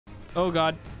Oh,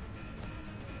 God.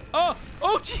 Oh,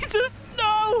 oh, Jesus,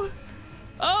 no.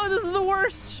 Oh, this is the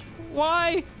worst.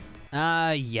 Why?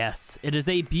 Yes, it is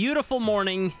a beautiful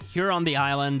morning here on the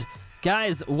island.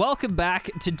 Guys, welcome back.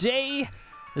 Today,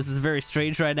 this is very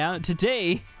strange right now.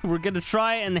 Today, we're going to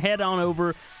try and head on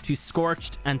over to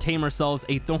Scorched and tame ourselves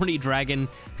a thorny dragon.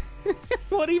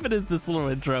 What even is this little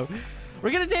intro? We're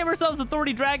going to tame ourselves a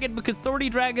thorny dragon because thorny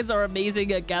dragons are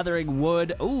amazing at gathering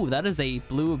wood. Oh, that is a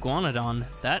blue iguanodon.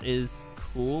 That is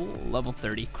cool. Level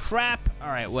 30. Crap. All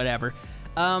right, whatever.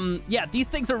 Yeah, these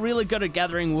things are really good at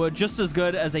gathering wood, just as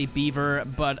good as a beaver,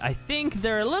 but I think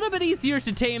they're a little bit easier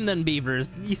to tame than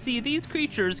beavers. You see, these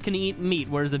creatures can eat meat,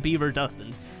 whereas a beaver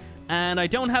doesn't. And I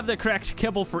don't have the correct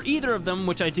kibble for either of them,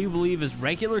 which I do believe is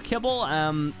regular kibble.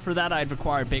 For that, I'd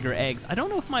require bigger eggs. I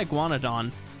don't know if my iguanodon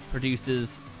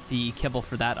produces the kibble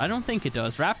for that. I don't think it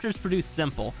does. Raptors produce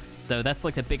simple, so that's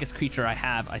like the biggest creature I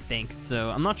have, I think. So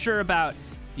I'm not sure about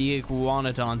the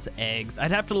iguanodon's eggs.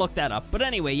 I'd have to look that up. But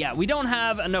anyway, yeah, we don't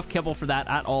have enough kibble for that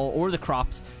at all, or the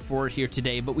crops for it here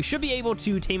today, but we should be able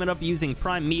to tame it up using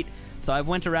prime meat. So I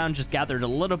went around, just gathered a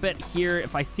little bit here.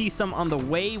 If I see some on the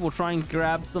way, we'll try and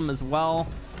grab some as well.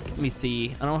 Let me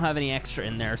see. I don't have any extra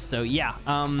in there, so yeah.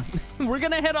 We're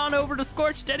gonna head on over to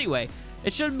Scorched anyway.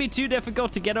 It shouldn't be too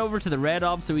difficult to get over to the red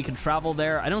ob so we can travel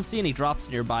there. I don't see any drops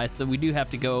nearby, so we do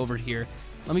have to go over here.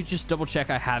 Let me just double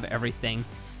check I have everything.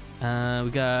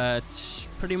 We got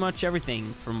pretty much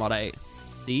everything from what I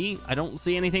see. I don't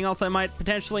see anything else I might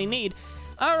potentially need.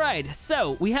 All right,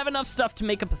 so we have enough stuff to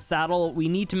make up a saddle. We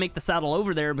need to make the saddle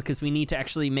over there because we need to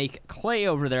actually make clay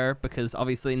over there because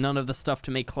obviously none of the stuff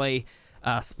to make clay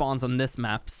spawns on this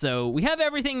map. So we have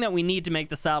everything that we need to make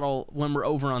the saddle when we're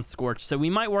over on Scorch. So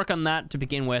we might work on that to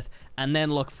begin with and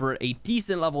then look for a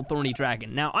decent level thorny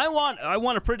dragon. Now, I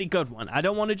want a pretty good one. I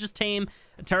don't want to just tame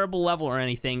a terrible level or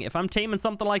anything. If I'm taming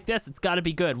something like this, it's got to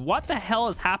be good. What the hell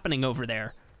is happening over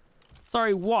there?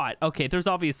 Sorry, what? Okay, there's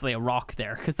obviously a rock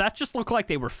there because that just looked like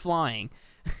they were flying.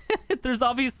 There's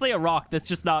obviously a rock that's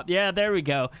just not... Yeah, there we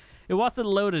go. It wasn't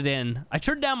loaded in. I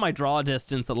turned down my draw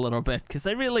distance a little bit because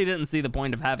I really didn't see the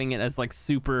point of having it as like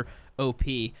super OP.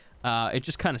 It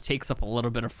just kind of takes up a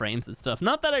little bit of frames and stuff.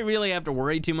 Not that I really have to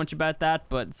worry too much about that,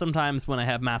 but sometimes when I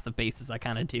have massive bases, I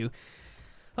kind of do.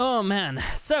 Oh man.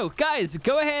 So guys,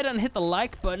 go ahead and hit the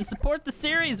like button. Support the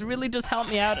series. It really does help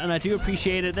me out and I do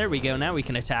appreciate it. There we go. Now we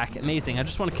can attack. Amazing. I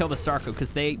just want to kill the Sarco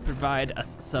because they provide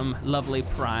us some lovely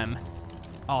prime.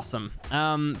 Awesome.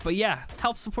 But yeah,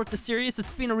 help support the series.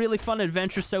 It's been a really fun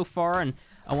adventure so far and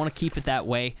I want to keep it that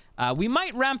way. We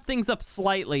might ramp things up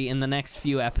slightly in the next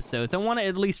few episodes. I want to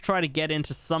at least try to get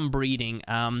into some breeding.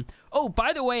 Oh,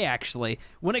 by the way, actually,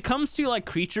 when it comes to like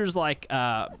creatures like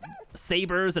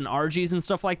sabers and argies and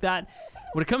stuff like that,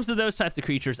 when it comes to those types of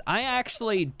creatures, I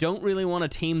actually don't really want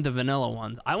to tame the vanilla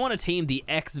ones. I want to tame the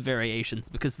X variations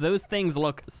because those things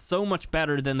look so much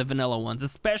better than the vanilla ones,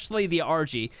 especially the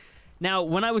argy. Now,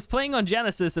 when I was playing on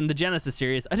Genesis in the Genesis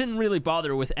series, I didn't really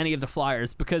bother with any of the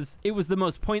flyers because it was the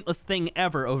most pointless thing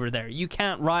ever over there. You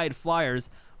can't ride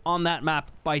flyers on that map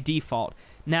by default.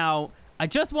 Now, I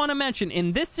just want to mention,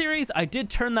 in this series, I did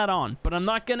turn that on, but I'm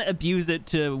not going to abuse it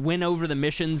to win over the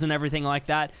missions and everything like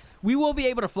that. We will be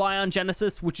able to fly on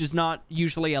Genesis, which is not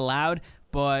usually allowed,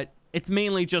 but it's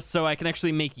mainly just so I can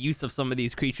actually make use of some of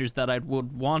these creatures that I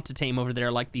would want to tame over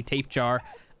there, like the tape jar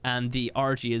and the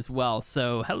Argy as well.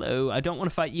 So, hello, I don't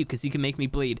want to fight you because you can make me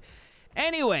bleed.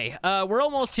 Anyway, we're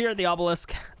almost here at the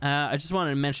obelisk. I just wanted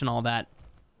to mention all that.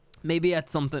 Maybe at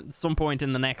some point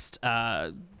in the next,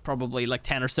 probably like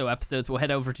 10 or so episodes, we'll head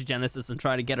over to Genesis and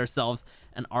try to get ourselves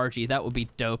an Argy. That would be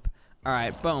dope. All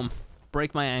right, boom.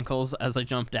 Break my ankles as I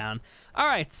jump down. All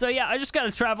right, so yeah, I just got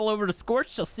to travel over to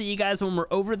Scorched. I'll see you guys when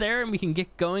we're over there and we can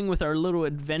get going with our little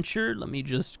adventure. Let me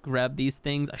just grab these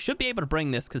things. I should be able to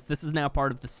bring this because this is now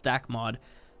part of the stack mod.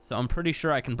 So I'm pretty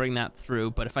sure I can bring that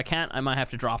through, but if I can't, I might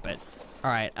have to drop it. All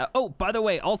right. Oh, by the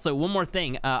way, also, one more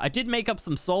thing. I did make up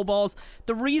some soul balls.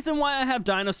 The reason why I have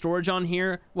dino storage on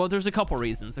here, well, there's a couple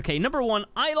reasons, okay? Number one,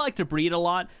 I like to breed a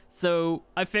lot, so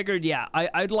I figured, yeah,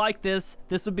 I'd like this.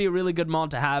 This would be a really good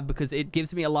mod to have because it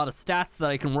gives me a lot of stats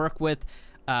that I can work with.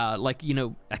 Like, you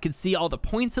know, I can see all the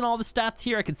points in all the stats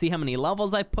here. I can see how many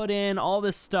levels I put in, all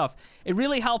this stuff. It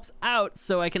really helps out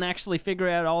so I can actually figure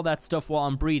out all that stuff while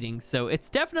I'm breeding. So it's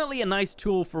definitely a nice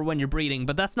tool for when you're breeding,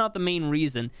 but that's not the main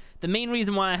reason. The main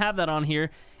reason why I have that on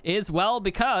here is, well,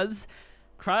 because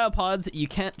cryopods, you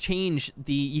can't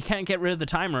get rid of the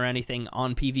timer or anything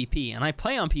on PvP, and I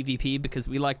play on PvP because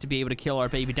we like to be able to kill our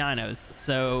baby dinos.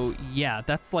 So yeah,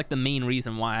 that's like the main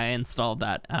reason why I installed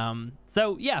that.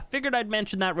 So yeah, figured I'd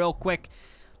mention that real quick.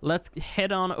 let's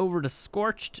head on over to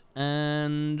Scorched,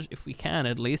 and if we can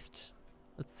at least,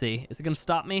 let's see, is it gonna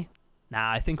stop me?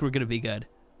 Nah, I think we're gonna be good.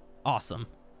 Awesome.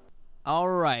 All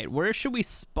right, where should we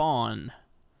spawn?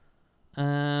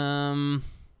 Hosted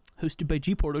by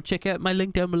Gportal. Check out my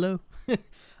link down below.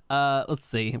 Let's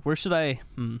see, where should I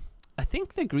I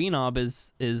think the green ob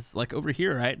is like over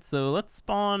here, right? So let's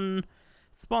spawn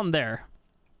there.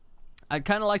 I'd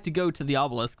kind of like to go to the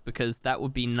obelisk because that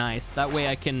would be nice. That way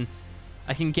I can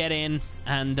get in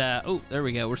and oh, there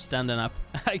we go, we're standing up.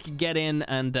 I can get in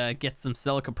and get some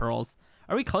silica pearls.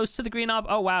 Are we close to the green ob?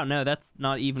 Oh wow, no, that's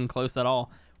not even close at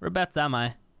all. Whereabouts am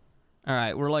I? All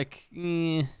right, we're like,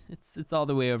 it's all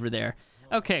the way over there.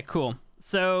 Okay, cool.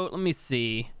 So let me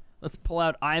see. Let's pull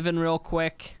out Ivan real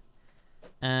quick.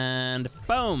 And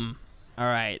boom. All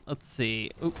right, let's see.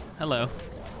 Oh, hello.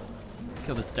 Let's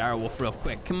kill this direwolf real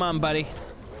quick. Come on, buddy.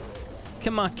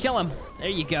 Come on, kill him. There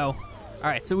you go. All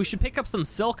right, so we should pick up some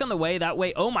silk on the way. That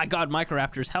way, oh my God,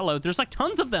 microraptors, hello. There's like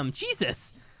tons of them,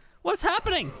 Jesus. What's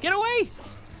happening? Get away.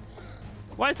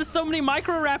 Why is there so many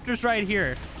microraptors right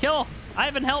here? Kill,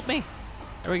 Ivan, help me.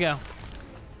 There we go.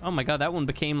 Oh my God, that one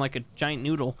became like a giant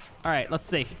noodle. All right, let's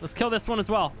see. Let's kill this one as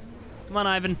well. Come on,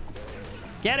 Ivan.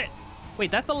 Get it. Wait,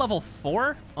 that's a level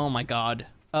 4? Oh my God.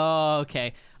 Oh,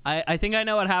 okay. I think I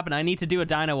know what happened. I need to do a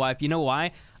dino wipe. You know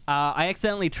why? I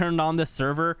accidentally turned on this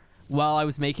server while I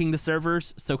was making the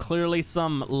servers, so clearly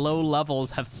some low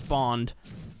levels have spawned.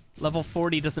 Level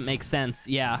 40 doesn't make sense.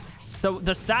 Yeah. So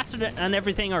the stats and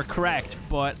everything are correct,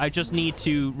 but I just need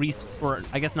to or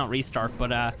I guess not restart,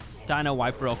 but dino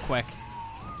wipe real quick.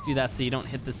 Do that so you don't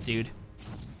hit this dude.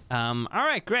 All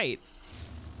right, great.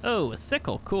 Oh, a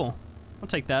sickle, cool. I'll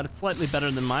take that. It's slightly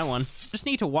better than my one. Just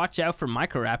need to watch out for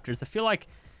microraptors. I feel like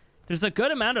there's a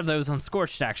good amount of those on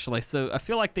Scorched, actually, so I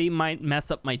feel like they might mess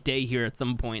up my day here at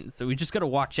some point, so we just gotta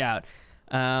watch out.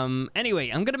 Anyway,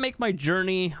 I'm gonna make my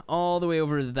journey all the way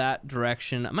over that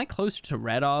direction. Am I closer to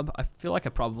red ob? I feel like I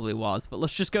probably was, but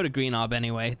let's just go to green ob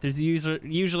anyway. There's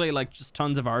usually like just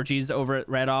tons of RGs over at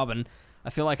red ob, and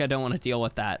I feel like I don't want to deal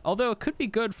with that. Although it could be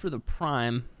good for the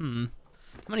prime.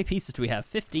 How many pieces do we have?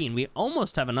 15. We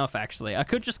almost have enough, actually. I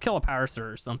could just kill a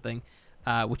parasaur or something,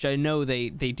 which I know they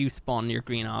do spawn near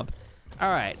green ob. All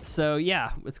right, so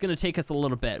yeah, it's gonna take us a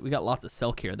little bit. We got lots of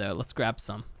silk here, though. Let's grab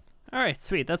some. All right,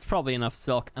 sweet. That's probably enough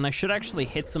silk. And I should actually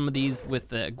hit some of these with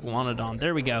the iguanodon.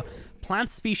 There we go.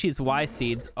 Plant species Y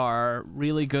seeds are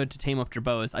really good to tame up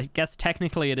Jerboas. I guess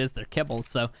technically it is their kibbles,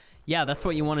 so yeah, that's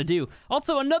what you want to do.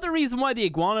 Also, another reason why the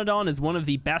iguanodon is one of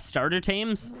the best starter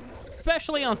tames,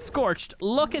 especially on Scorched.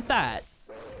 Look at that.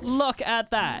 Look at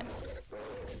that.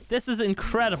 This is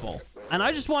incredible. And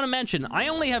I just want to mention, I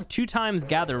only have 2 times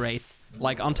gather rates,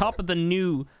 like on top of the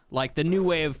new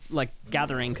way of like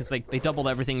gathering, because like they doubled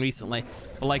everything recently.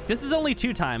 But like this is only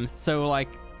 2 times, so like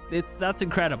that's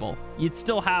incredible. You'd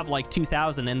still have like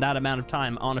 2,000 in that amount of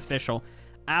time on official.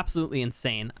 Absolutely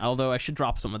insane. Although I should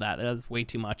drop some of that. That is way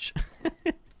too much.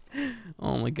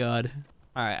 Oh my God.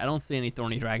 All right, I don't see any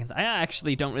thorny dragons. I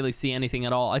actually don't really see anything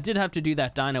at all. I did have to do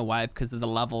that dino wipe because of the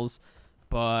levels,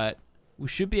 but we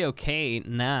should be okay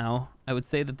now. I would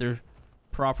say that they're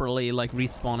properly like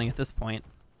respawning at this point.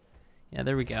 Yeah,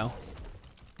 there we go.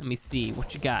 Let me see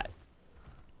what you got.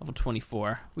 Level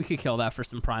 24. We could kill that for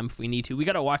some prime if we need to. We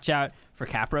got to watch out for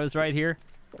capros right here.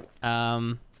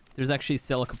 There's actually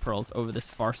silica pearls over this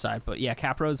far side, but yeah,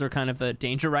 capros are kind of a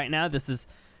danger right now. This is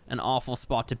an awful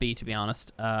spot to be, to be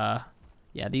honest. Yeah,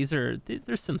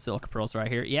 there's some silica pearls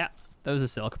right here. Yeah, those are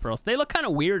silica pearls. They look kind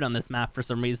of weird on this map for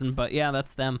some reason, but yeah,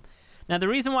 that's them. Now, the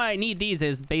reason why I need these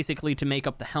is basically to make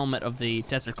up the helmet of the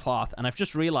desert cloth, and I've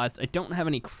just realized I don't have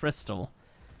any crystal.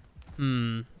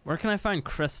 Where can I find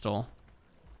crystal?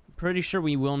 I'm pretty sure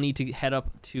we will need to head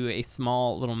up to a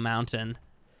small little mountain.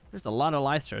 There's a lot of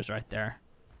lysters right there.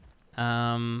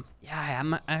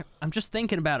 Yeah, I'm just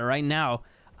thinking about it right now.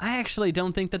 I actually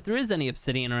don't think that there is any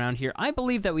obsidian around here. I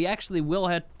believe that we actually will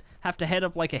have to head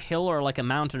up like a hill or like a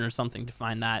mountain or something to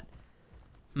find that.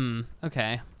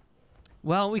 Okay.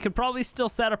 Well, we could probably still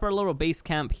set up our little base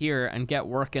camp here and get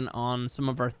working on some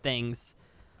of our things.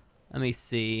 Let me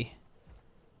see.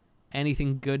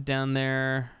 Anything good down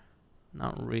there?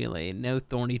 Not really. No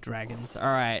thorny dragons. All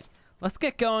right. Let's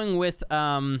get going with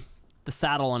the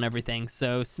saddle and everything.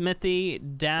 So smithy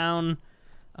down,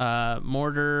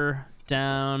 mortar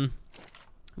down.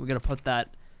 We're going to put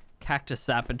that cactus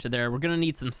sap into there. We're going to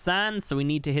need some sand, so we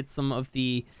need to hit some of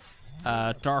the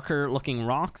darker looking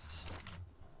rocks.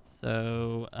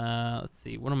 So, let's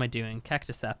see. What am I doing?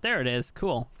 Cactus sap. There it is.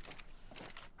 Cool.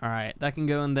 All right. That can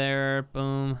go in there.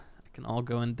 Boom. That can all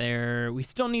go in there. We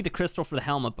still need the crystal for the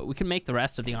helmet, but we can make the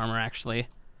rest of the armor, actually.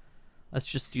 Let's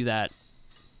just do that.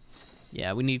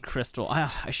 Yeah, we need crystal.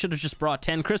 I should have just brought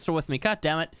 10 crystal with me. God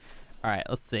damn it. All right,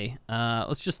 let's see.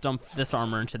 Let's just dump this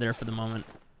armor into there for the moment.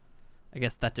 I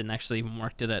guess that didn't actually even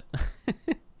work, did it?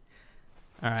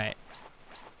 All right.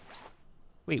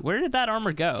 Wait, where did that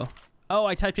armor go? Oh,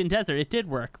 I typed in desert. It did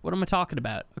work. What am I talking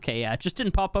about? Okay, yeah, it just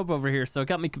didn't pop up over here, so it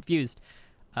got me confused.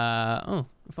 Oh,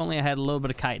 if only I had a little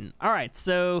bit of chitin. All right,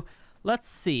 so let's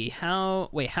see. How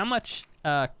much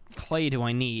clay do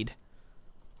I need?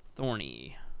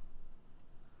 Thorny.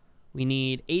 We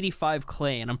need 85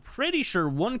 clay, and I'm pretty sure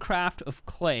 1 craft of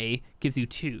clay gives you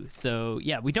 2. So,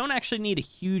 yeah, we don't actually need a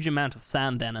huge amount of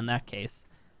sand then in that case.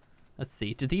 Let's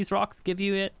see. Do these rocks give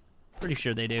you it? Pretty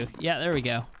sure they do. Yeah, there we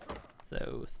go.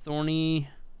 So, thorny.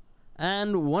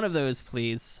 And 1 of those,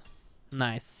 please.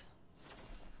 Nice.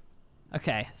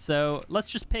 Okay, so let's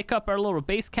just pick up our little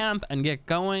base camp and get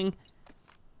going.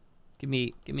 Give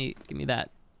me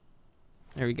that.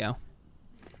 There we go.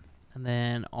 And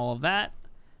then all of that.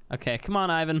 Okay, come on,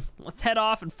 Ivan. Let's head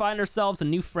off and find ourselves a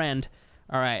new friend.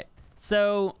 All right.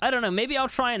 So, I don't know. Maybe I'll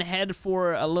try and head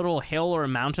for a little hill or a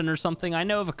mountain or something. I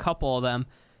know of a couple of them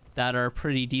that are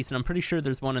pretty decent. I'm pretty sure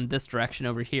there's one in this direction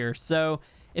over here. So,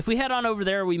 if we head on over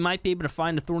there, we might be able to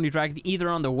find a thorny dragon either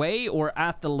on the way or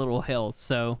at the little hills.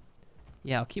 So,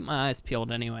 yeah, I'll keep my eyes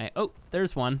peeled anyway. Oh,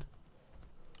 there's one.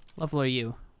 Level are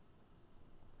you?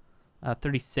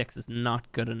 36 is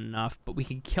not good enough, but we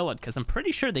can kill it because I'm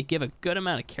pretty sure they give a good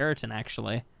amount of keratin,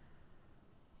 actually.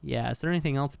 Yeah, is there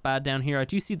anything else bad down here? I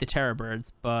do see the terror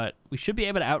birds, but we should be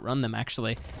able to outrun them,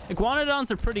 actually.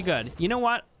 Iguanodons are pretty good. You know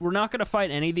what? We're not going to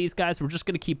fight any of these guys. We're just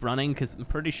going to keep running because I'm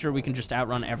pretty sure we can just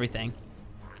outrun everything.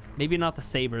 Maybe not the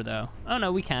saber, though. Oh,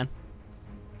 no, we can.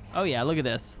 Oh, yeah, look at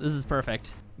this. This is perfect.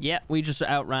 Yeah, we just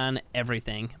outran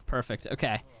everything. Perfect.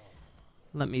 Okay.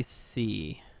 Let me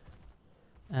see.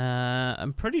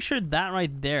 I'm pretty sure that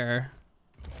right there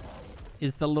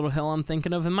is the little hill I'm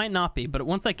thinking of. It might not be, but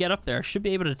once I get up there, I should be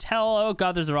able to tell. Oh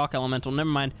god, there's a rock elemental. Never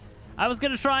mind. I was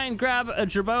gonna try and grab a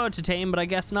jerboa to tame, but I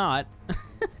guess not.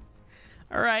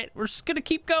 All right, we're just gonna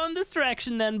keep going this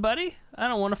direction then, buddy. I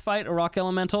don't want to fight a rock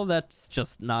elemental. That's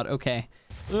just not okay.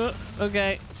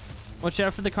 Okay, watch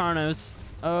out for the Carnos.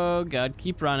 Oh god,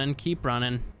 keep running, keep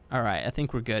running. All right, I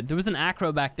think we're good. There was an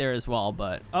acro back there as well,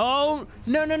 but oh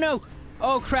no no no.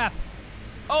 Oh, crap.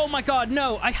 Oh, my God,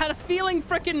 no. I had a feeling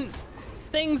frickin'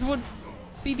 things would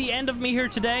be the end of me here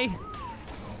today.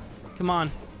 Come on.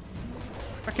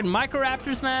 Frickin'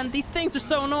 Microraptors, man. These things are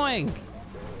so annoying.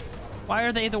 Why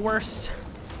are they the worst?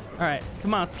 All right,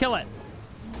 come on, let's kill it.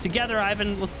 Together,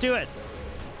 Ivan, let's do it.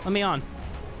 Let me on.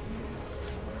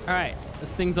 All right, this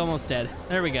thing's almost dead.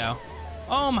 There we go.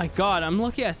 Oh, my God, I'm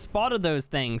lucky I spotted those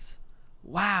things.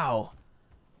 Wow.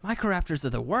 Microraptors are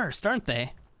the worst, aren't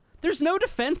they? There's no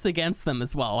defense against them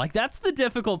as well. Like, that's the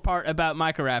difficult part about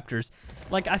Microraptors.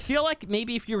 Like, I feel like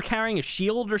maybe if you were carrying a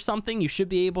shield or something, you should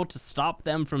be able to stop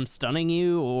them from stunning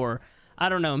you. Or, I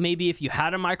don't know, maybe if you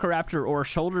had a Microraptor or a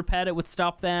shoulder pet, it would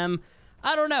stop them.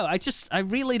 I don't know. I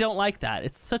really don't like that.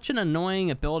 It's such an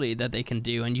annoying ability that they can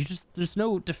do, and there's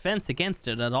no defense against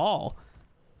it at all.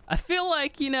 I feel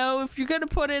like, you know, if you're going to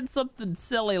put in something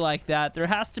silly like that, there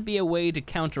has to be a way to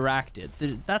counteract it.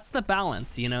 That's the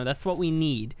balance, you know, that's what we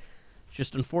need.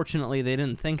 Just unfortunately, they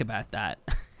didn't think about that.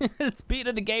 It's been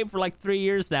in the game for like 3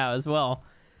 years now as well.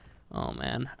 Oh,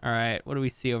 man. All right, what do we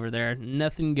see over there?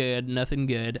 Nothing good, nothing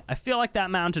good. I feel like that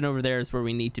mountain over there is where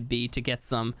we need to be to get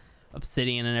some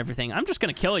obsidian and everything. I'm just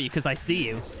going to kill you because I see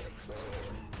you.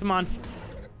 Come on.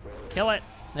 Kill it.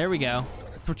 There we go.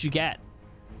 That's what you get.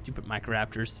 Stupid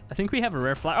Microraptors. I think we have a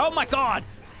rare flower. Oh, my God.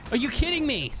 Are you kidding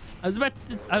me? I was about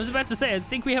to say, I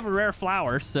think we have a rare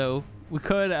flower, so we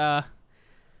could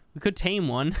tame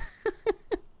one.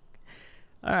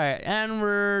 All right, and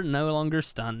we're no longer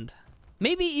stunned.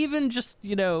 Maybe even just,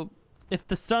 you know, if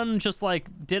the stun just like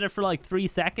did it for like 3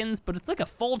 seconds, but it's like a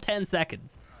full 10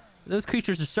 seconds. Those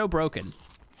creatures are so broken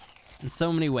in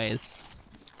so many ways.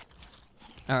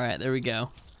 All right, there we go.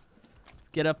 Let's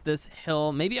get up this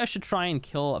hill. Maybe I should try and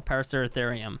kill a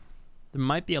Paraceratherium. There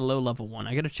might be a low level one.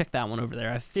 I gotta check that one over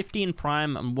there. I have 15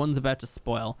 prime and one's about to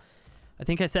spoil. I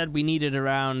think I said we needed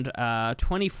around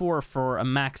 24 for a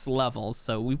max level,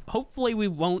 so hopefully we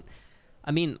won't. I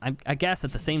mean, I guess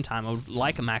at the same time I would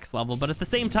like a max level, but at the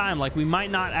same time, like, we might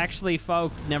not actually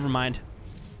never mind.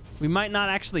 We might not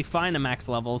actually find a max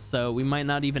level, so we might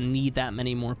not even need that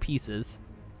many more pieces.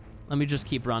 Let me just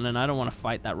keep running. I don't want to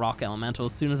fight that rock elemental.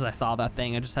 As soon as I saw that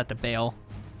thing, I just had to bail.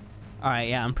 All right,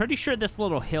 yeah, I'm pretty sure this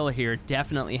little hill here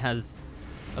definitely has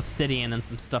obsidian and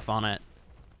some stuff on it.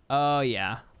 Oh,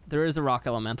 yeah. There is a rock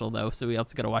elemental, though, so we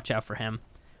also got to watch out for him.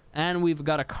 And we've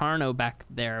got a Carno back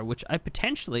there, which I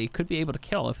potentially could be able to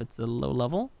kill if it's a low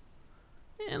level.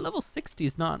 Level 60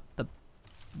 is not the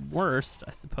worst,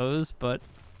 I suppose, but...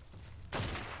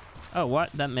 Oh,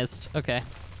 what? That missed. Okay.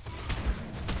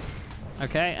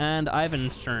 Okay, and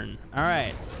Ivan's turn. All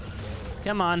right.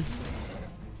 Come on.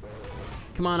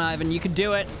 Come on, Ivan. You can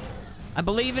do it. I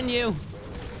believe in you.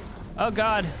 Oh,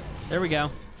 God. There we go.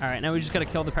 All right, now we just got to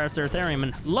kill the Paraceratherium,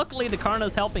 and luckily the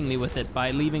Carno's helping me with it by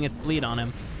leaving its bleed on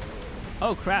him.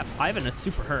 Oh, crap. Ivan is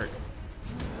super hurt.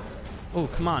 Oh,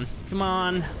 come on. Come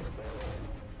on.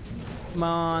 Come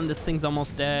on. This thing's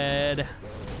almost dead.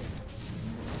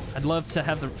 I'd love to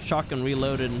have the shotgun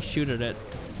reloaded and shoot at it.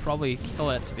 Probably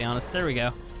kill it, to be honest. There we go.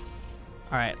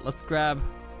 All right, let's grab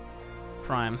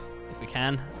Prime if we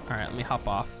can. All right, let me hop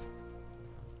off.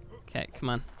 Okay, come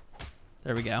on.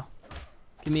 There we go.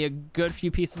 Give me a good few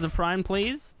pieces of Prime,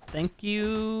 please. Thank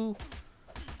you.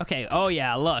 Okay, oh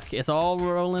yeah, look, it's all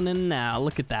rolling in now.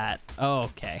 Look at that. Oh,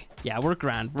 okay. Yeah, we're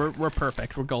grand. We're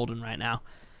perfect. We're golden right now.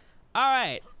 All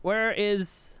right,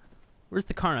 where's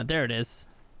the Carno? There it is.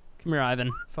 Come here,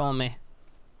 Ivan. Follow me.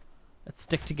 Let's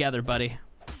stick together, buddy.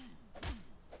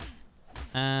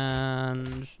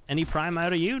 And any Prime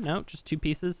out of you? No, just 2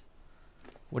 pieces.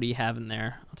 What do you have in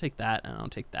there? I'll take that, and I'll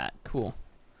take that. Cool.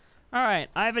 All right,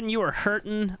 Ivan, you are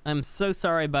hurting. I'm so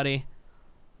sorry, buddy.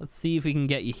 Let's see if we can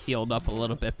get you healed up a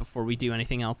little bit before we do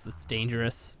anything else that's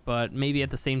dangerous. But maybe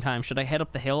at the same time, should I head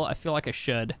up the hill? I feel like I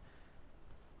should.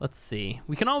 Let's see.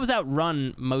 We can always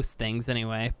outrun most things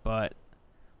anyway, but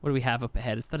what do we have up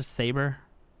ahead? Is that a saber?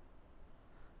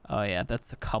 Oh yeah,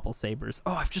 that's a couple sabers.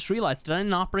 Oh, I've just realized, did I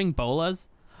not bring bolas?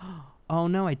 Oh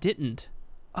no, I didn't.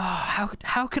 Oh,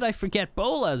 how could I forget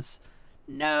bolas?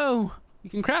 No. You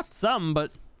can craft some,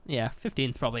 but yeah,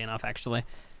 15's probably enough actually. I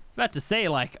was about to say,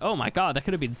 like, oh my god, that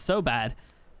could have been so bad.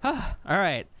 All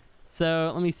right,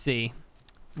 so let me see.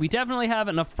 We definitely have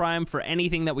enough Prime for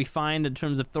anything that we find in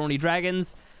terms of thorny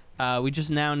dragons. We just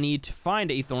now need to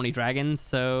find a thorny dragon,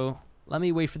 so let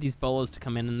me wait for these bolas to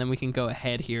come in and then we can go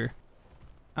ahead here.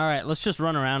 All right, let's just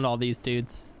run around all these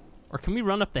dudes. Or can we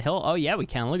run up the hill? Oh yeah, we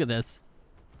can. Look at this.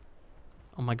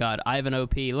 Oh my god, Ivan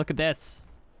OP. Look at this.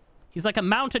 He's like a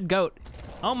mounted goat.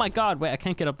 Oh my god, wait, I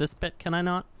can't get up this bit, can I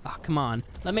not? Oh, come on.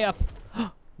 Let me up.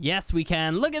 Yes, we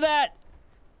can. Look at that.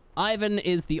 Ivan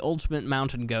is the ultimate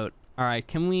mountain goat. All right,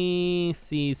 can we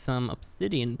see some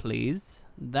obsidian, please?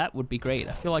 That would be great.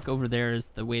 I feel like over there is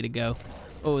the way to go.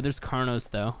 Oh, there's Carnos,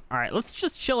 though. All right, let's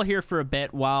just chill here for a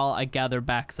bit while I gather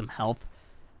back some health.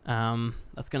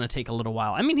 That's gonna take a little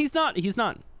while. I mean, he's not,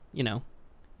 you know,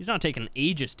 he's not taking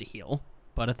ages to heal,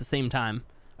 but at the same time,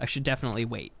 I should definitely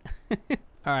wait.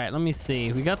 All right, let me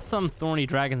see. We got some thorny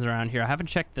dragons around here. I haven't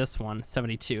checked this one.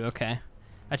 72, okay.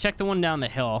 I checked the one down the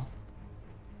hill.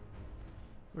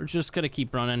 We're just gonna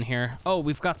keep running here. Oh,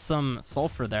 we've got some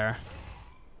sulfur there.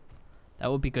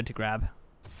 That would be good to grab.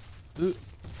 Ooh,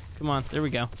 come on, there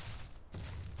we go.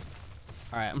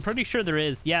 All right, I'm pretty sure there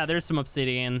is. Yeah, there's some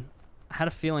obsidian. I had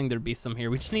a feeling there'd be some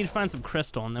here. We just need to find some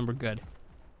crystal and then we're good.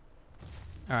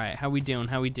 All right, how we doing?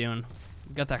 How we doing?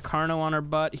 We got that Carno on our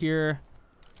butt here.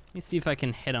 Let me see if I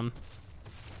can hit him.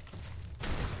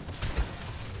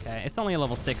 Okay, it's only a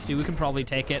level 60. We can probably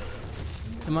take it.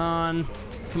 Come on.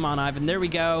 Come on, Ivan. There we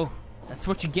go. That's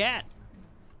what you get.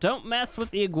 Don't mess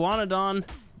with the iguanodon.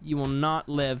 You will not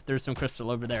live. There's some crystal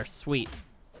over there. Sweet.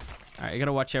 All right, you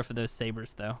gotta watch out for those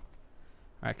sabers, though.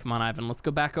 All right, come on, Ivan. Let's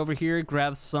go back over here,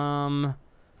 grab some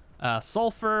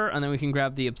sulfur, and then we can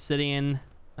grab the obsidian,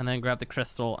 and then grab the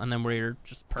crystal, and then we're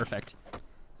just perfect.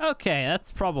 Okay,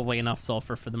 that's probably enough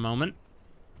sulfur for the moment.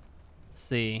 Let's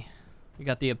see. We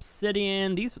got the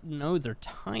obsidian. These nodes are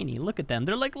tiny. Look at them.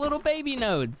 They're like little baby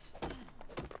nodes.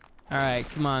 All right,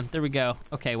 come on. There we go.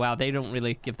 Okay, wow, they don't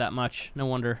really give that much. No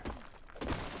wonder.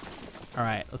 All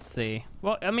right, let's see.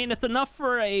 Well, I mean, it's enough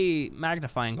for a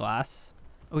magnifying glass.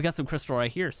 Oh, we got some crystal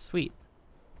right here. Sweet.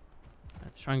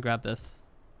 Let's try and grab this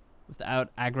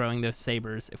without aggroing those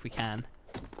sabers if we can.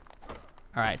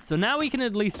 All right, so now we can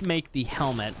at least make the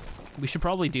helmet. We should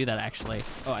probably do that, actually.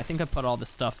 Oh, I think I put all this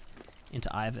stuff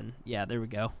into Ivan. Yeah, there we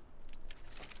go.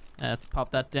 Let's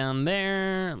pop that down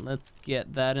there. Let's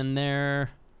get that in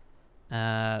there.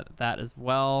 That as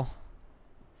well.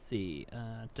 Let's see.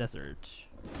 Desert.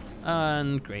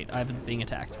 And great, Ivan's being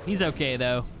attacked. He's okay,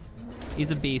 though.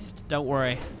 He's a beast. Don't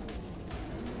worry.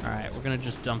 All right, we're gonna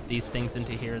just dump these things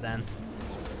into here then.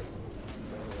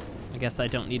 I guess I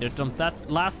don't need to dump that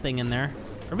last thing in there.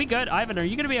 Are we good? Ivan, are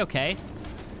you gonna be okay?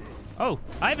 Oh,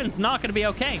 Ivan's not gonna be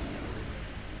okay.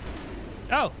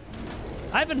 Oh,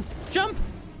 Ivan, jump!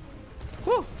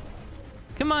 Whew.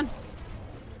 Come on.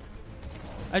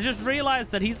 I just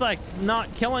realized that he's like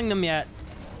not killing them yet.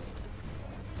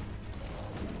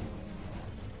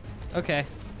 Okay.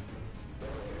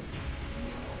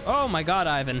 Oh my God,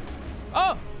 Ivan.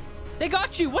 Oh, they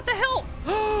got you. What the hell?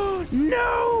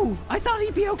 No, I thought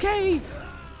he'd be okay.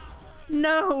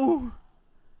 No.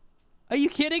 Are you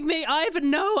kidding me?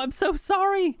 Ivan, no, I'm so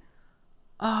sorry.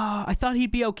 Oh, I thought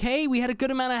he'd be okay. We had a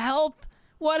good amount of health.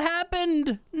 What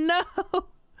happened? No.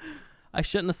 I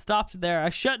shouldn't have stopped there. I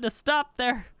shouldn't have stopped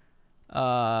there.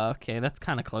 Okay, that's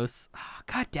kind of close. Oh,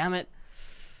 God damn it.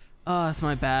 Oh, that's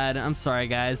my bad. I'm sorry,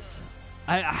 guys.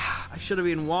 I should have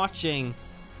been watching.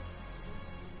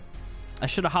 I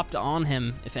should have hopped on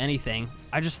him, if anything.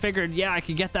 I just figured, yeah, I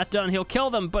could get that done. He'll kill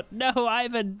them, but no,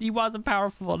 Ivan, he wasn't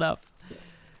powerful enough.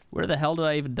 Where the hell did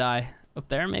I even die? Up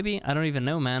there, maybe? I don't even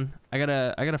know, man. I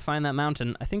gotta find that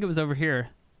mountain. I think it was over here.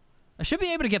 I should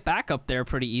be able to get back up there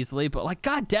pretty easily, but like,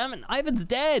 God damn it, Ivan's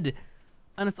dead.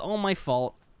 And it's all my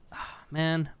fault. Oh,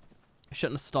 man, I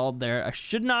shouldn't have stalled there. I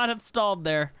should not have stalled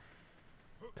there.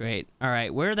 Great. All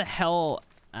right, where the hell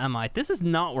am I? This is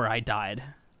not where I died.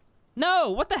 No,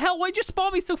 what the hell? Why'd you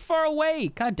spawn me so far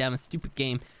away? God damn it, stupid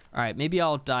game. All right, maybe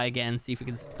I'll die again, see if we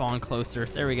can spawn closer.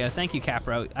 There we go. Thank you,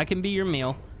 Capro. I can be your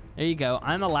meal. There you go.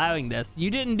 I'm allowing this.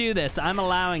 You didn't do this. I'm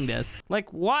allowing this.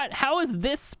 Like, what? How is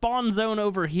this spawn zone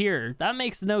over here? That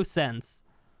makes no sense.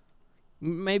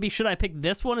 Maybe should I pick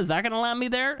this one? Is that gonna allow me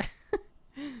there?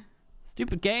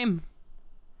 Stupid game.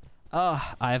 Oh,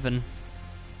 Ivan.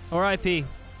 R.I.P.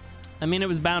 I mean, it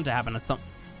was bound to happen at some...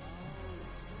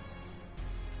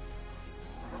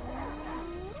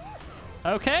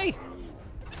 Okay.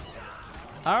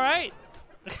 All right.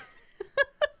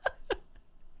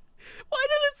 Why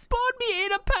did it spawn me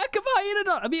in a pack of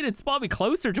hyenodons? I mean, it spawned me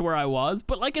closer to where I was,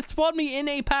 but like it spawned me in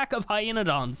a pack of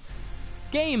hyenodons.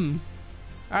 Game.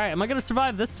 All right, am I gonna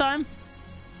survive this time?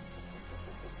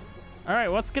 All right,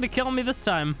 what's gonna kill me this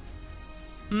time?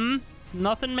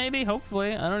 Nothing maybe?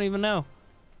 Hopefully, I don't even know.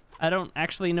 I don't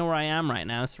actually know where I am right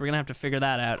now, so we're gonna have to figure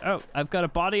that out. Oh, I've got a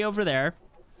body over there.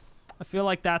 I feel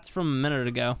like that's from a minute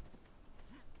ago.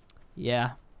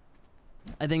 Yeah.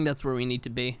 I think that's where we need to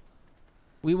be.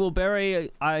 We will bury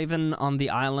Ivan on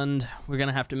the island. We're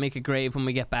gonna have to make a grave when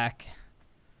we get back.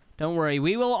 Don't worry,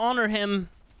 we will honor him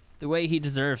the way he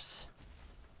deserves.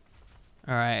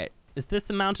 All right. Is this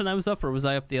the mountain I was up, or was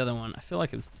I up the other one? I feel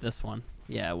like it was this one.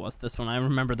 Yeah, it was this one. I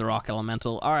remember the rock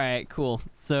elemental. All right, cool.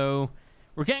 So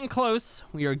we're getting close.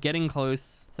 We are getting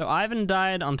close. So Ivan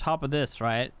died on top of this,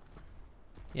 right?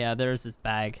 Yeah, there's his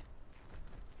bag.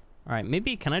 All right,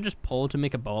 maybe can I just pull to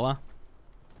make a bola?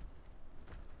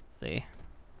 Let's see.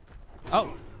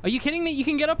 Oh, are you kidding me? You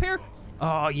can get up here?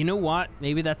 Oh, you know what?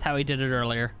 Maybe that's how he did it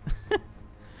earlier.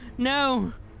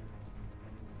 No.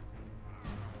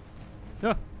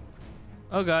 Oh.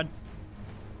 Oh, God.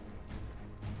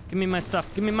 Give me my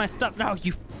stuff. Give me my stuff. No,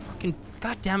 you fucking...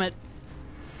 God damn it.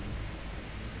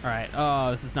 All right.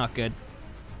 Oh, this is not good.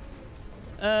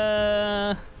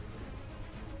 I'm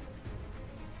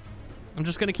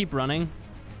just gonna keep running.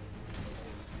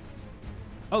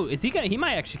 Oh, is he gonna... He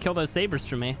might actually kill those sabers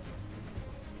for me.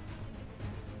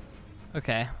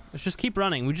 Okay. Let's just keep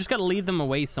running. We just gotta lead them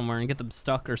away somewhere and get them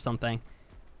stuck or something.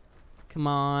 Come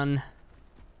on.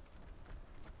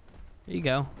 There you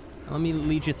go. Let me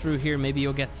lead you through here. Maybe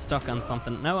you'll get stuck on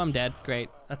something. No, I'm dead. Great.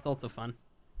 That's also fun.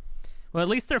 Well, at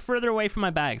least they're further away from my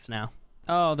bags now.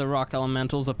 Oh, the rock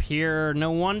elemental's up here.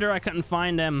 No wonder I couldn't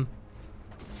find him.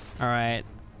 All right.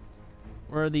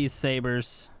 Where are these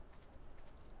sabers?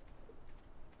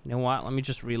 You know what? Let me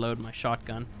just reload my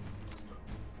shotgun.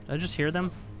 Did I just hear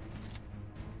them?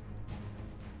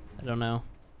 I don't know.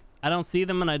 I don't see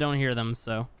them and I don't hear them,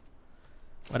 so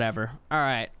whatever. All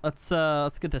right, let's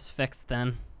get this fixed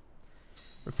then.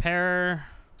 Repair.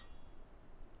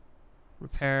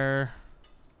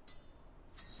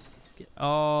 Get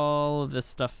all of this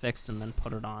stuff fixed and then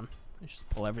put it on. Let's just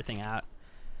pull everything out.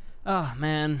 Oh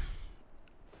man,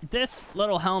 this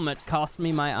little helmet cost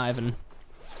me my Ivan.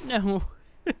 No.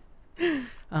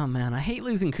 Oh man, I hate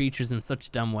losing creatures in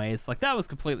such dumb ways. Like that was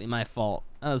completely my fault.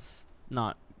 That was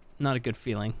not a good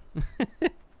feeling.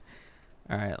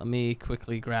 All right, let me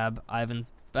quickly grab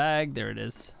Ivan's bag. There it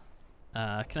is.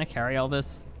 Can I carry all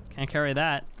this? Can't carry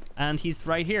that. And he's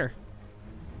right here.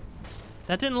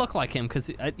 That didn't look like him because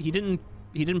he didn't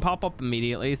pop up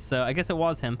immediately. So I guess it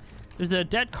was him. There's a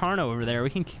dead Carno over there.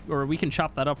 We can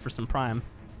chop that up for some prime.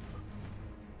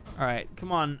 All right,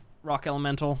 come on, rock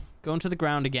elemental. Go into the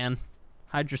ground again.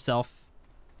 Hide yourself.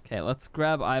 Okay, let's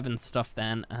grab Ivan's stuff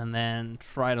then, and then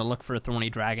try to look for a thorny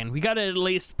dragon. We gotta at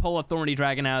least pull a thorny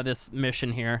dragon out of this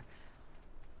mission here.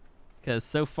 Because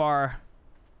so far...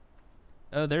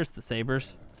 Oh, there's the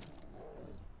sabers.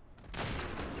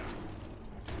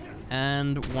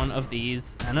 And one of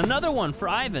these. And another one for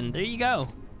Ivan. There you go.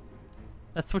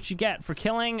 That's what you get for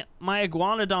killing my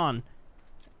iguanodon.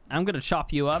 I'm gonna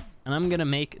chop you up, and I'm gonna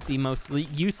make the most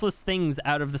useless things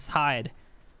out of this hide.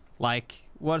 Like,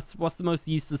 what's the most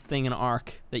useless thing in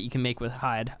ARK that you can make with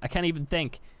hide? I can't even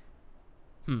think.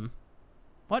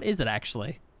 What is it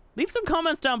actually? Leave some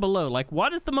comments down below. Like,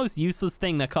 what is the most useless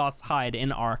thing that costs hide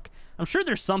in ARK? I'm sure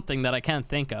there's something that I can't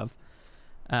think of.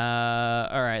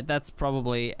 All right, that's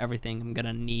probably everything I'm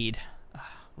gonna need.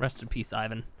 Rest in peace,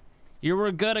 Ivan. You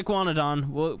were good,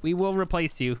 iguanodon. We will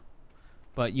replace you,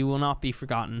 but you will not be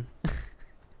forgotten.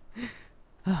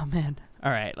 Oh man.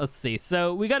 All right, let's see.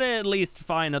 So we gotta at least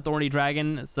find a thorny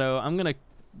dragon. So I'm gonna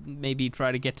maybe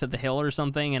try to get to the hill or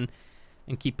something and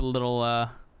keep a little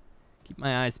keep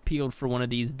my eyes peeled for one of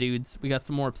these dudes. We got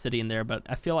some more obsidian there, but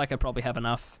I feel like I probably have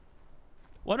enough.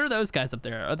 What are those guys up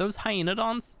there? Are those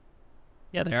hyenodons?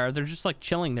 Yeah, they are. They're just like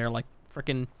chilling there, like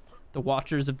freaking the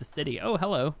watchers of the city. Oh,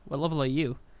 hello. What level are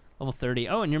you? Level 30.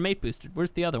 Oh, and you're mate boosted.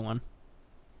 Where's the other one?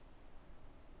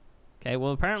 Okay,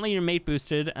 well, apparently you're mate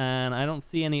boosted, and I don't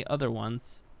see any other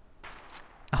ones.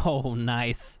 Oh,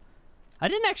 nice. I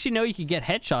didn't actually know you could get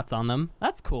headshots on them.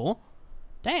 That's cool.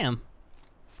 Damn.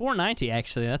 490,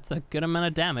 actually. That's a good amount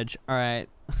of damage. All right.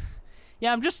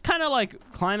 Yeah, I'm just kind of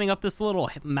like climbing up this little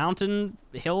mountain,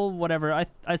 hill, whatever.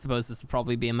 I suppose this would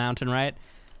probably be a mountain, right?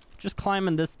 Just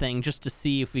climbing this thing just to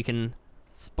see if we can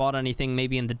spot anything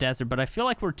maybe in the desert. But I feel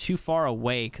like we're too far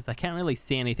away because I can't really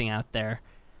see anything out there.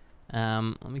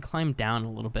 Let me climb down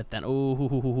a little bit then.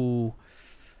 Oh,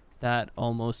 that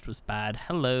almost was bad.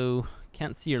 Hello.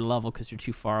 Can't see your level because you're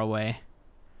too far away.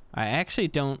 I actually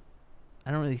don't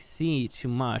really see too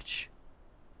much.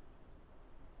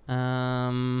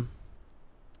 Let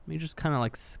me just kind of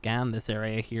like scan this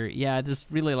area here. Yeah, there's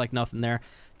really like nothing there.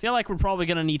 I feel like we're probably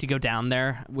gonna need to go down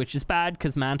there, which is bad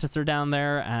because mantis are down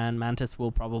there, and mantis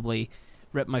will probably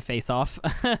rip my face off.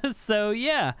 So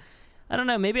yeah, I don't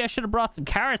know. Maybe I should have brought some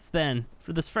carrots then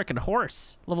for this frickin'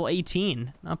 horse. Level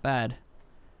 18, not bad.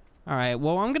 All right,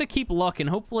 well, I'm gonna keep looking.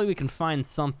 Hopefully we can find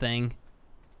something.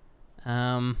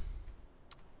 What's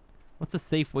a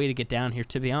safe way to get down here?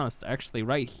 To be honest, actually,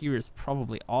 right here is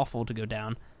probably awful to go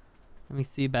down. Let me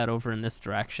see about over in this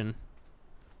direction.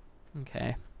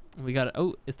 Okay. We got it.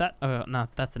 Oh, is that? Oh, no,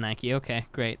 that's an Anki. Okay,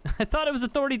 great. I thought it was a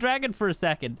thorny dragon for a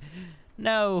second.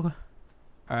 No.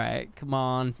 All right, come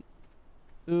on.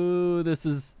 Ooh, this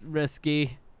is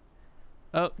risky.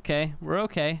 Oh, okay. We're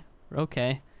okay. We're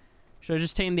okay. Should I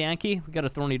just tame the Anki? We got a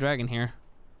thorny dragon here.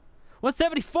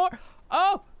 174.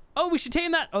 Oh, we should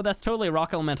tame that. Oh, that's totally a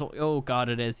rock elemental. Oh, God,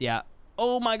 it is. Yeah.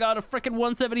 Oh my God, a freaking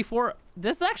 174.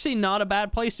 This is actually not a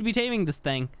bad place to be taming this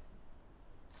thing.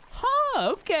 Huh,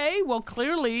 okay. Well,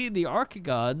 clearly the ARK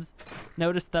gods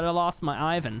noticed that I lost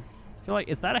my Ivan. I feel like,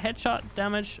 is that a headshot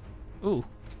damage? Ooh,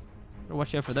 better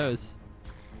watch out for those.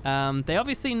 They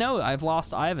obviously know I've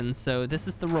lost Ivan, so this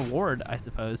is the reward, I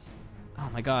suppose. Oh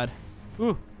my God.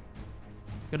 Ooh.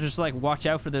 Gotta just like watch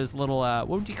out for those little, what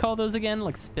would you call those again?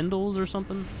 Like spindles or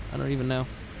something? I don't even know.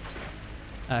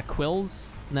 Quills?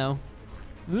 No.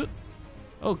 Ooh.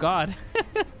 Oh God.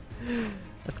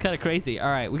 That's kind of crazy. All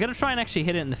right, we gotta try and actually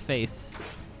hit it in the face.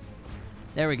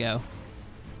 There we go.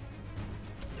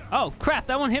 Oh crap,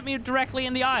 that one hit me directly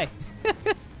in the eye.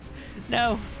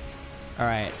 No. All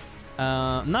right.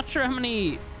 I'm not sure how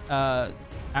many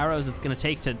arrows it's gonna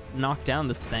take to knock down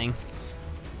this thing.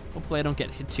 Hopefully I don't get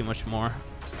hit too much more.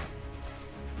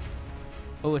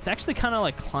 Oh, it's actually kind of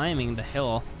like climbing the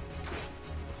hill.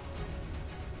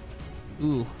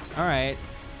 Ooh, all right.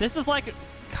 This is like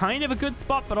kind of a good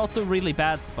spot, but also a really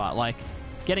bad spot. Like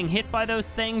getting hit by those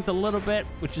things a little bit,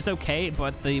 which is okay,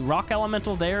 but the rock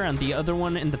elemental there and the other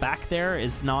one in the back there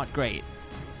is not great.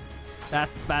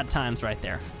 That's bad times right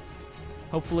there.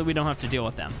 Hopefully we don't have to deal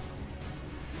with them.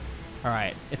 All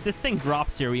right, if this thing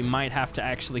drops here, we might have to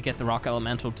actually get the rock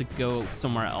elemental to go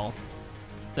somewhere else.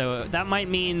 So that might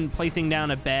mean placing down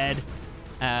a bed,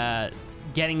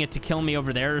 getting it to kill me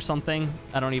over there or something.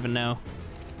 I don't even know.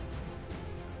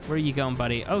 Where are you going,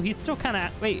 buddy? Oh, he's still kind of...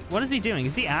 Wait, what is he doing?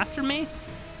 Is he after me?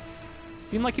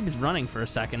 Seemed like he was running for a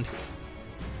second.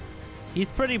 He's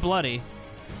pretty bloody.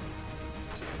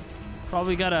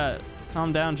 Probably gotta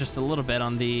calm down just a little bit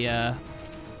on the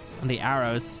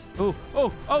arrows. Oh,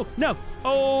 no.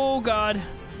 Oh, God.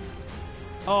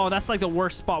 Oh, that's like the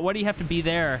worst spot. Why do you have to be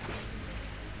there?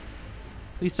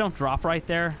 Please don't drop right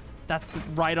there. That's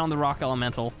right on the rock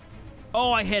elemental.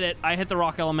 Oh, I hit it. I hit the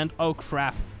rock element. Oh,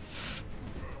 crap.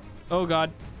 Oh,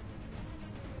 God.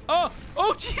 Oh,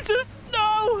 Jesus,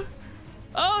 no.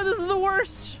 Oh, this is the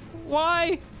worst.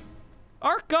 Why?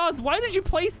 ARK gods, why did you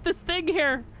place this thing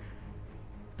here?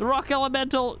 The rock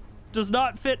elemental does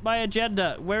not fit my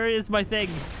agenda. Where is my thing?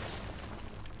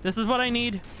 This is what I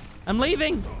need. I'm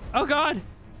leaving. Oh, God.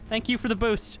 Thank you for the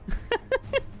boost.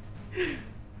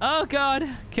 Oh, God.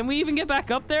 Can we even get back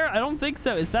up there? I don't think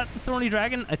so. Is that the thorny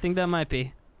dragon? I think that might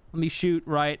be. Let me shoot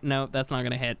right. No, that's not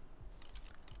going to hit.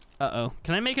 Uh-oh.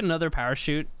 Can I make another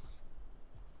parachute?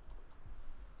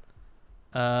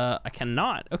 I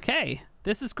cannot. Okay.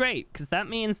 This is great, because that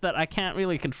means that I can't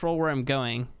really control where I'm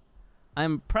going.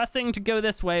 I'm pressing to go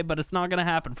this way, but it's not going to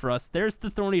happen for us. There's the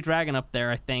thorny dragon up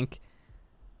there, I think.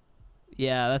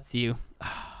 Yeah, that's you.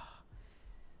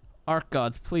 Ark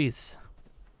gods, please.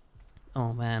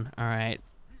 Oh, man. All right.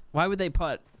 Why would they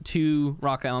put 2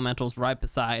 rock elementals right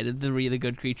beside the really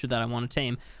good creature that I want to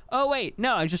tame? Oh, wait.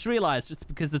 No, I just realized it's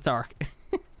because it's Ark.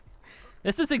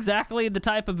 This is exactly the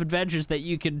type of adventures that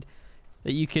you can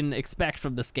expect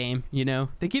from this game, you know?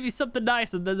 They give you something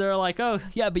nice, and then they're like, oh,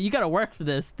 yeah, but you gotta work for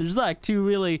this. There's like 2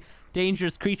 really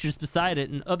dangerous creatures beside it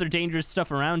and other dangerous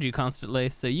stuff around you constantly,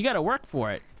 so you gotta work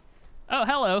for it. Oh,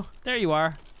 hello. There you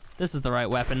are. This is the right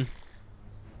weapon.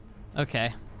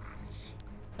 Okay.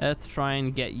 Let's try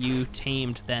and get you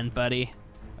tamed then, buddy.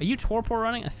 Are you torpor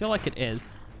running? I feel like it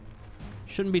is.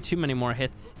 Shouldn't be too many more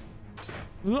hits.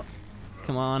 Ooh.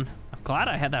 Come on. I'm glad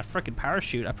I had that frickin'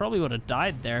 parachute. I probably would have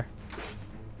died there.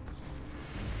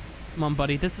 Come on,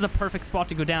 buddy. This is a perfect spot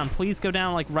to go down. Please go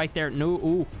down, like, right there. No.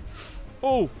 Ooh.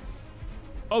 Oh.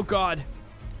 Oh, God.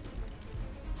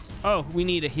 Oh, we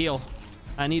need a heal.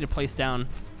 I need to place down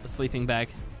the sleeping bag.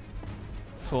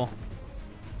 Cool.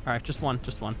 All right, just one.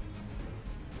 Just one.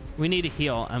 We need a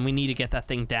heal, and we need to get that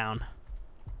thing down.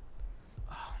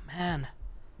 Oh, man.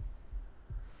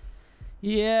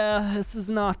 Yeah, this is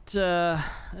not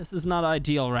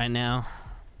ideal right now.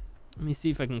 Let me see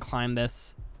if I can climb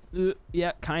this.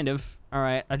 Yeah, kind of. All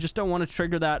right, I just don't want to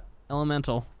trigger that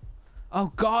elemental.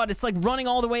 Oh, God, it's like running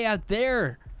all the way out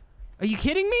there. Are you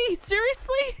kidding me?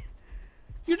 Seriously?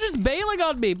 You're just bailing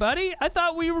on me, buddy. I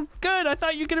thought we were good. I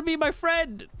thought you were going to be my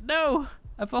friend. No,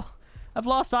 I've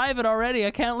lost Ivan already.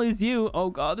 I can't lose you. Oh,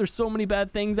 God, there's so many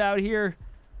bad things out here.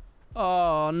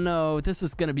 Oh, no, this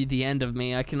is going to be the end of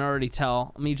me. I can already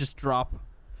tell. Let me just drop.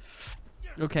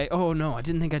 Okay. Oh, no, I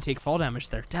didn't think I'd take fall damage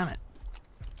there. Damn it.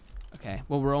 Okay,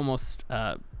 well, we're almost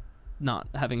not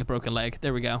having a broken leg.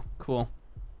 There we go. Cool.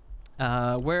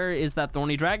 Where is that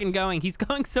thorny dragon going? He's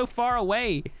going so far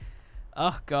away.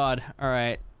 Oh, God. All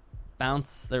right.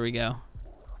 Bounce. There we go.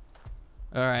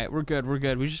 All right, we're good. We're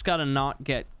good. We just got to not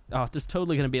get... Oh, there's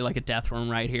totally going to be like a death worm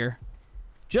right here.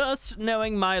 Just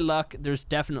knowing my luck, there's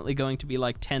definitely going to be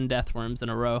like 10 death worms in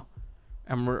a row.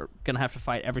 And we're going to have to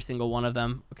fight every single one of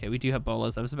them. Okay, we do have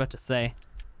bolas. I was about to say.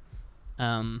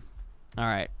 All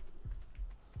right.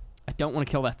 I don't want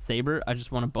to kill that saber. I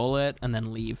just want to bola it and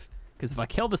then leave. Because if I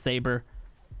kill the saber,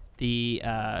 the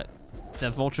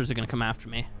vultures are going to come after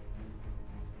me.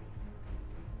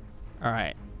 All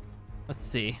right. Let's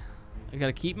see. I got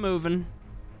to keep moving.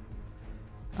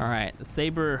 All right. The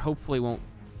saber hopefully won't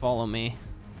follow me.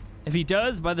 If he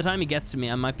does, by the time he gets to me,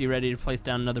 I might be ready to place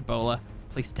down another bola.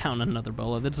 Place down another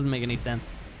bola. That doesn't make any sense.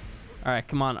 All right,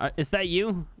 come on. Is that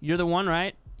you? You're the one,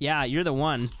 right? Yeah, you're the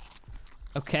one.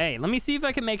 Okay, let me see if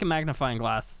I can make a magnifying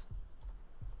glass.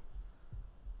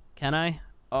 Can I?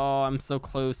 Oh, I'm so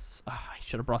close. Oh, I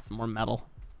should have brought some more metal.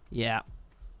 Yeah.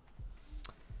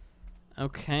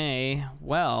 Okay,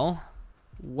 well.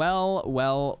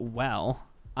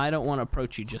 I don't want to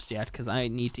approach you just yet because I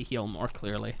need to heal more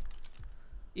clearly.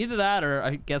 Either that or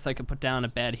I guess I could put down a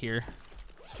bed here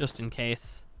just in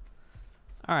case.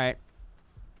 All right.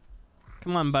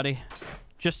 Come on, buddy.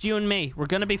 Just you and me. We're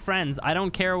going to be friends. I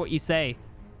don't care what you say.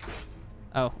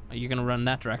 Oh, you're going to run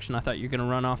that direction. I thought you were going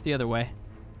to run off the other way.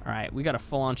 All right, we got to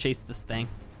full-on chase this thing.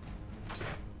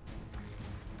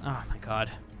 Oh, my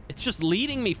God. It's just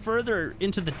leading me further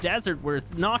into the desert where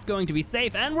it's not going to be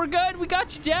safe. And we're good. We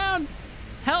got you down.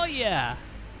 Hell yeah.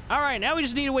 All right, now we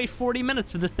just need to wait 40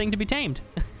 minutes for this thing to be tamed.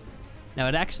 Now,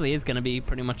 it actually is going to be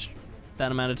pretty much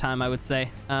that amount of time, I would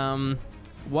say.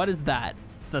 What is that?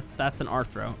 That's an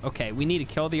Arthro. Okay, we need to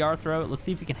kill the Arthro. Let's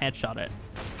see if we can headshot it.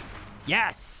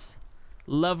 Yes!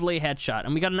 Lovely headshot.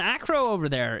 And we got an Acro over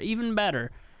there. Even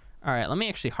better. All right, let me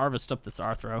actually harvest up this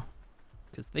Arthro.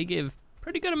 Because they give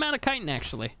pretty good amount of chitin,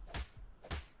 actually.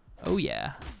 Oh,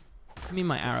 yeah. Give me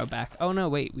my arrow back. Oh, no,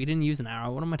 wait. We didn't use an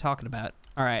arrow. What am I talking about?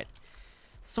 All right.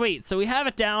 Sweet. So we have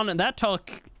it down, and that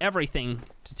took everything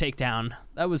to take down.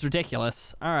 That was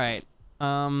ridiculous. All right.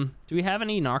 Do we have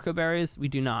any narco berries? We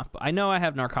do not. But I know I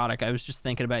have narcotic. I was just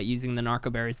thinking about using the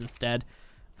narco berries instead.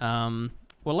 Well,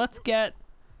 let's get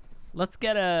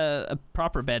a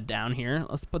proper bed down here.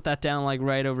 Let's put that down like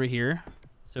right over here.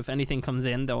 So if anything comes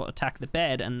in, they'll attack the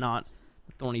bed and not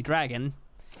the thorny dragon.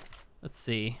 Let's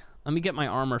see. Let me get my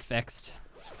armor fixed.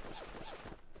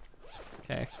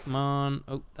 Okay, come on.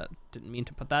 Oh, that didn't mean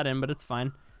to put that in, but it's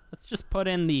fine. Let's just put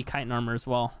in the chitin armor as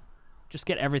well. Just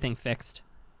get everything fixed.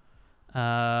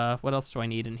 What else do I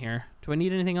need in here? Do I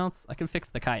need anything else? I can fix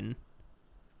the chitin.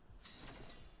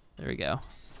 There we go.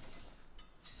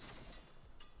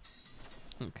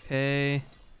 Okay.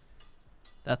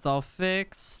 That's all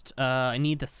fixed. I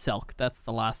need the silk. That's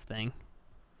the last thing.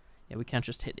 Yeah, we can't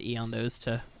just hit E on those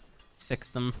to fix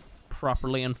them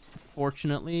properly,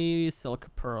 unfortunately. Silk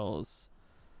pearls.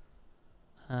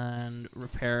 And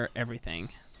repair everything.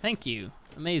 Thank you.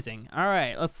 Amazing. All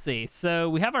right, let's see. So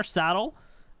we have our saddle.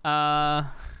 We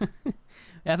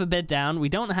have a bed down. We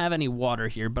don't have any water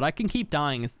here, but I can keep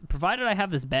dying. Provided I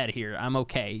have this bed here, I'm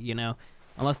okay, you know?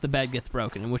 Unless the bed gets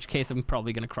broken, in which case I'm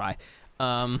probably gonna cry.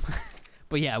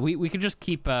 But yeah, we could just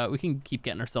keep, we can keep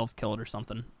getting ourselves killed or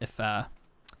something if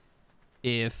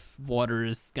water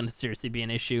is gonna seriously be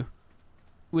an issue.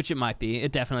 Which it might be.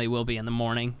 It definitely will be in the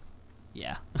morning.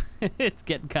 Yeah, it's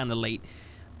getting kind of late.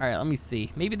 All right, let me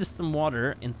see. Maybe there's some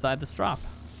water inside the strop.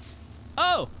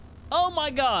 Oh! Oh my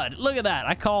God! Look at that!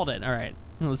 I called it. All right,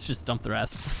 let's just dump the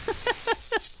rest.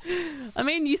 I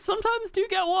mean, you sometimes do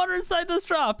get water inside those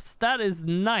drops. That is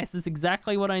nice. That's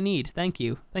exactly what I need. Thank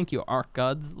you. Thank you, ARK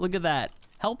gods. Look at that.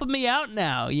 Helping me out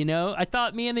now, you know? I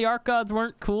thought me and the ARK gods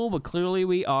weren't cool, but clearly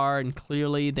we are, and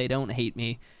clearly they don't hate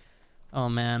me. Oh,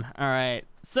 man. All right.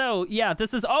 So, yeah,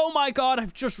 this is... Oh, my God,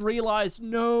 I've just realized,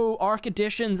 no, ARK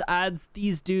Editions adds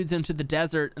these dudes into the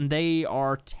desert, and they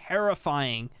are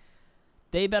terrifying.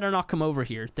 They better not come over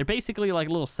here. They're basically like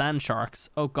little sand sharks.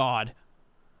 Oh, God.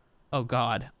 Oh,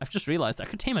 God. I've just realized I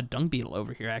could tame a dung beetle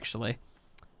over here, actually.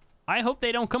 I hope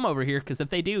they don't come over here, because if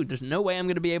they do, there's no way I'm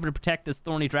going to be able to protect this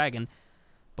thorny dragon.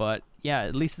 But, yeah,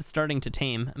 at least it's starting to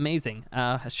tame. Amazing.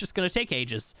 It's just going to take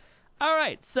ages. All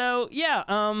right, so, yeah,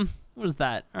 what is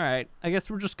that? All right, I guess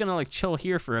we're just going to, like, chill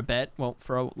here for a bit. Well,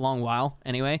 for a long while,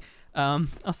 anyway.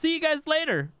 I'll see you guys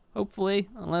later. Hopefully,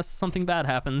 unless something bad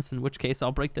happens, in which case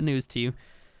I'll break the news to you.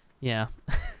 Yeah.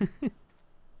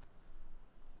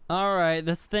 All right,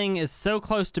 this thing is so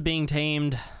close to being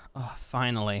tamed. Oh,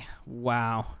 finally.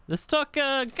 Wow. This took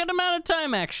a good amount of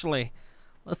time, actually.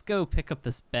 Let's go pick up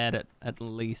this bed at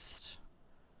least.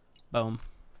 Boom.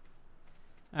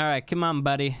 All right, come on,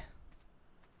 buddy.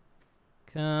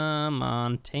 Come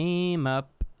on, tame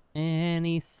up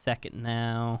any second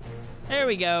now. There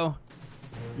we go.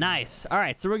 Nice. All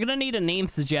right, so we're gonna need a name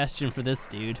suggestion for this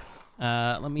dude.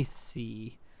 Let me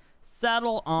see.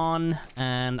 Saddle on,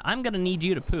 and I'm gonna need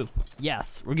you to poop.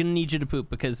 Yes, we're gonna need you to poop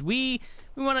because we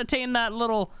want to tame that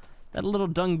little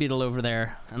dung beetle over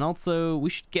there, and also we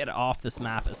should get off this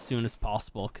map as soon as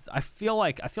possible because I feel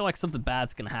like something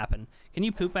bad's gonna happen. Can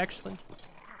you poop actually?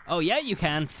 Oh yeah, you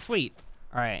can. Sweet.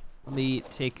 All right, let me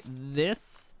take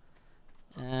this,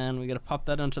 and we gotta pop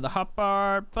that onto the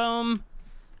hotbar. Boom.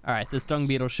 All right, this dung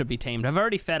beetle should be tamed. I've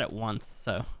already fed it once,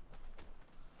 so.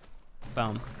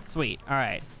 Boom. Sweet. All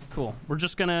right, cool. We're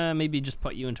just gonna maybe just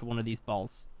put you into one of these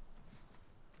balls.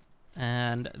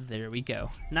 And there we go.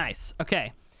 Nice.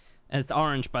 Okay. And it's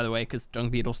orange, by the way, because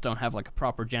dung beetles don't have like a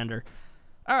proper gender.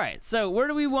 All right, so where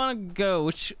do we want to go?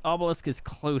 Which obelisk is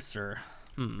closer?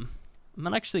 I'm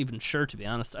not actually even sure, to be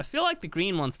honest. I feel like the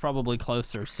green one's probably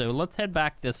closer, so let's head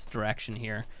back this direction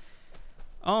here.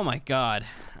 Oh my God.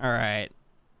 All right.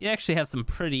 You actually have some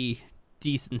pretty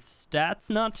decent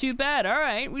stats. Not too bad. All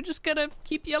right, we just gotta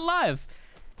keep you alive.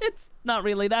 It's not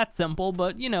really that simple,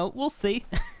 but, you know, we'll see.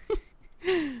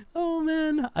 Oh,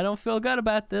 man, I don't feel good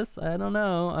about this. I don't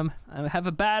know. I have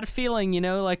a bad feeling, you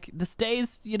know, like this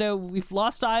day's, you know, we've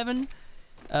lost Ivan.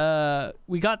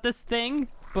 We got this thing,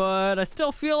 but I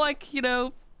still feel like, you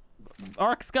know,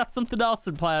 ARK's got something else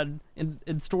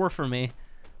in store for me.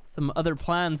 Some other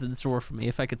plans in store for me,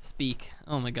 if I could speak.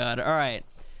 Oh, my God. All right.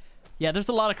 Yeah, there's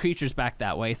a lot of creatures back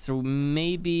that way, so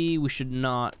maybe we should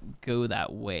not go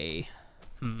that way.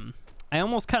 I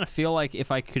almost kind of feel like if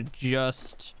I could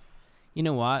just... You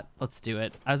know what? Let's do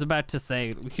it. I was about to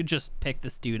say, we could just pick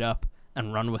this dude up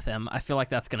and run with him. I feel like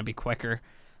that's going to be quicker.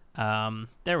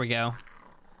 There we go.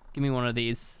 Give me one of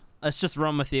these. Let's just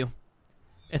run with you.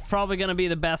 It's probably going to be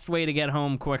the best way to get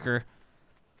home quicker.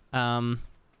 Oh,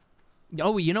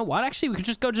 you know what? Actually, we could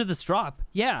just go to this drop.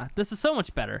 Yeah, this is so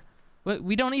much better.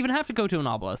 We don't even have to go to an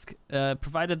obelisk,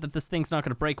 provided that this thing's not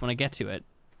going to break when I get to it.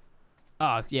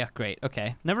 Oh, yeah, great.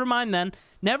 Okay. Never mind then.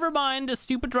 Never mind a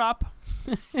stupid drop.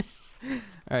 All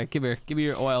right, come here. Give me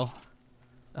your oil.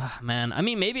 Oh, man. I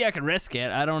mean, maybe I could risk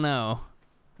it. I don't know.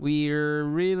 We're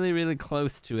really, really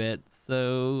close to it,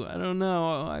 so I don't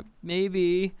know.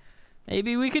 Maybe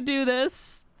we could do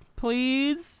this.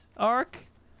 Please, ARK.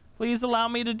 Please allow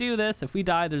me to do this. If we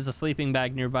die, there's a sleeping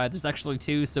bag nearby. There's actually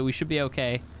two, so we should be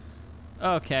okay.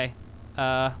 Okay.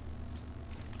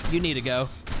 You need to go.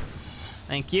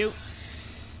 Thank you.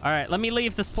 All right, let me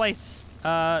leave this place.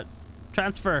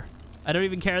 Transfer. I don't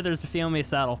even care there's a Fiume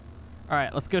saddle. All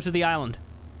right, let's go to the island.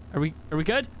 Are we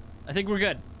good? I think we're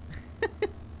good.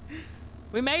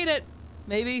 We made it.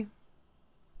 Maybe.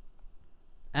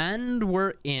 And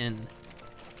we're in.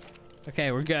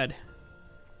 Okay, we're good.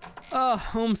 Oh,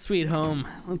 home sweet home.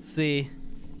 Let's see.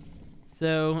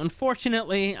 So,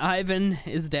 unfortunately, Ivan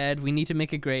is dead. We need to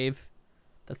make a grave.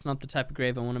 That's not the type of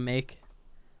grave I want to make.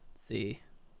 Let's see.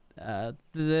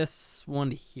 This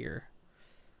one here.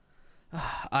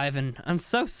 Ivan, I'm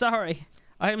so sorry.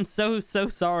 I am so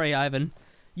sorry, Ivan.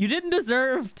 You didn't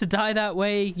deserve to die that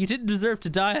way. You didn't deserve to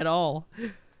die at all.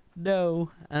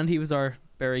 No. And he was our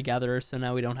berry gatherer, so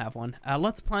now we don't have one.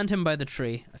 Let's plant him by the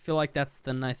tree. I feel like that's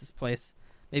the nicest place.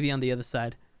 Maybe on the other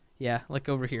side. Yeah, like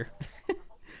over here.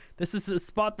 This is a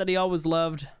spot that he always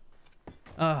loved.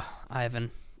 Oh,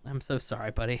 Ivan. I'm so sorry,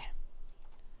 buddy.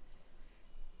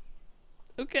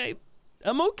 Okay.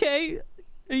 I'm okay.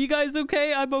 Are you guys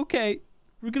okay? I'm okay.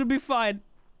 We're gonna be fine.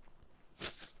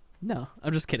 No,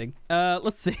 I'm just kidding.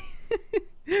 Let's see.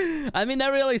 I mean, that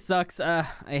really sucks. I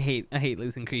hate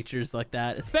losing creatures like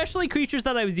that. Especially creatures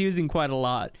that I was using quite a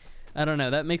lot. I don't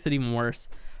know. That makes it even worse.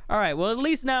 Alright, well, at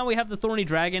least now we have the Thorny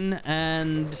Dragon,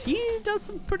 and he does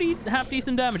some pretty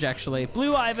half-decent damage, actually.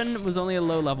 Blue Ivan was only a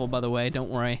low level, by the way. Don't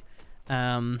worry.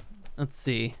 Let's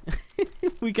see.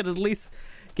 We could at least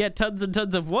get tons and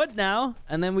tons of wood now,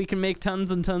 and then we can make tons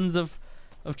and tons of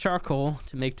charcoal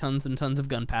to make tons and tons of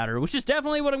gunpowder, which is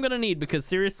definitely what I'm gonna need, because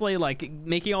seriously, like,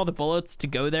 making all the bullets to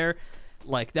go there,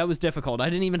 like, that was difficult. I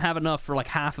didn't even have enough for, like,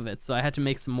 half of it, so I had to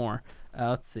make some more.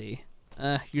 Let's see.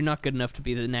 You're not good enough to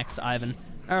be the next Ivan.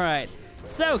 All right.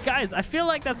 So, guys, I feel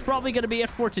like that's probably going to be it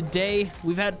for today.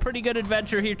 We've had pretty good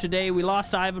adventure here today. We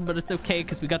lost Ivan, but it's okay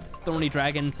because we got this Thorny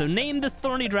Dragon. So, name this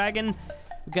Thorny Dragon.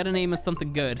 We got to name it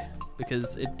something good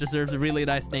because it deserves a really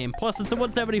nice name. Plus, it's a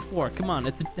 174. Come on,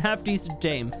 it's a half-decent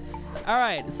name. All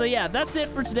right. So, yeah, that's it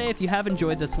for today. If you have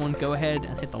enjoyed this one, go ahead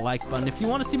and hit the like button. If you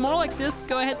want to see more like this,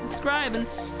 go ahead and subscribe. And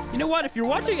you know what? If you're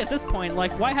watching at this point,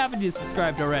 like, why haven't you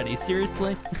subscribed already?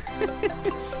 Seriously?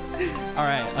 All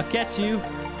right. I'll catch you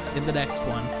in the next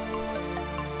one.